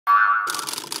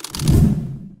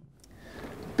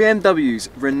BMW's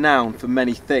renowned for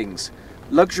many things: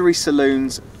 luxury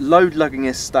saloons, load-lugging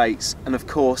estates, and of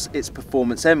course its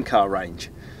performance M-car range.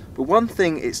 But one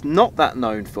thing it's not that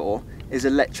known for is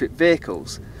electric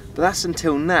vehicles, but that's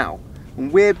until now, when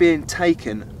we're being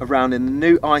taken around in the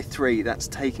new i3 that's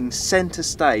taking centre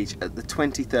stage at the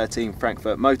 2013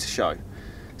 Frankfurt Motor Show.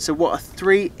 So what are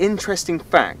 3 interesting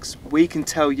facts we can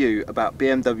tell you about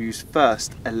BMW's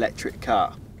first electric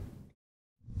car?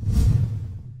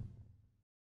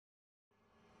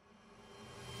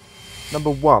 Number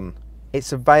 1.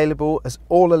 It's available as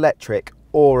all electric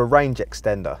or a range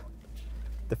extender.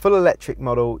 The full electric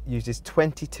model uses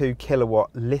 22 kilowatt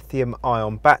lithium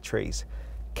ion batteries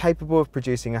capable of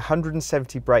producing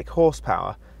 170 brake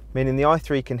horsepower, meaning the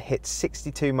i3 can hit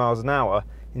 62 miles an hour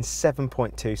in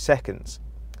 7.2 seconds.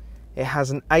 It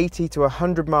has an 80 to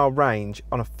 100 mile range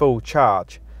on a full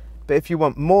charge, but if you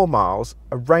want more miles,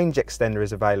 a range extender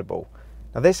is available.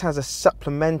 Now this has a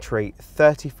supplementary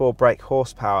 34 brake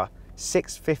horsepower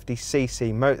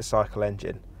 650cc motorcycle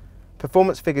engine.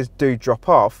 Performance figures do drop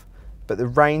off, but the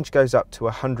range goes up to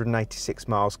 186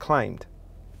 miles claimed.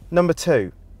 Number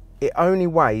 2, it only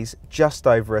weighs just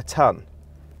over a tonne.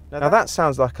 Now that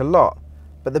sounds like a lot,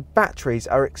 but the batteries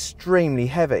are extremely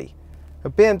heavy.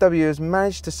 BMW has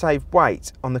managed to save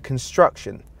weight on the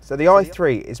construction, so the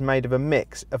i3 is made of a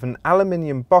mix of an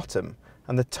aluminium bottom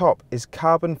and the top is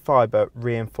carbon fibre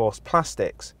reinforced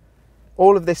plastics.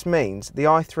 All of this means the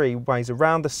i3 weighs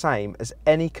around the same as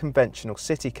any conventional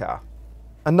city car.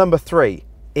 And number 3,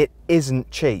 it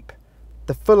isn't cheap.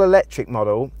 The full electric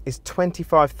model is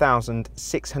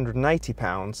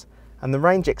 £25,680 and the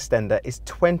range extender is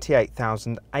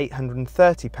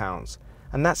 £28,830,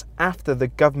 and that's after the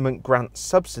government grant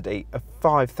subsidy of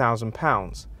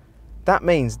 £5,000. That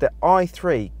means that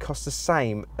i3 costs the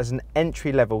same as an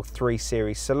entry-level 3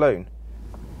 Series saloon.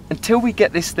 Until we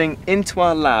get this thing into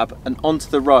our lab and onto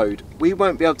the road, we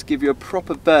won't be able to give you a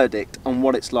proper verdict on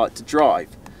what it's like to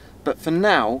drive. But for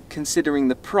now, considering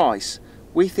the price,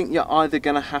 we think you're either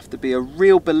going to have to be a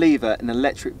real believer in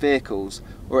electric vehicles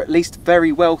or at least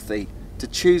very wealthy to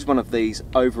choose one of these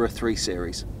over a 3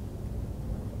 Series.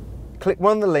 Click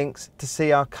one of the links to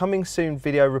see our coming soon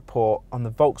video report on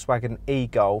the Volkswagen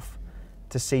e-Golf,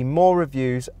 to see more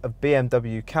reviews of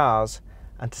BMW cars,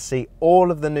 and to see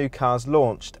all of the new cars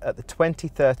launched at the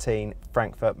 2013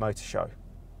 Frankfurt Motor Show.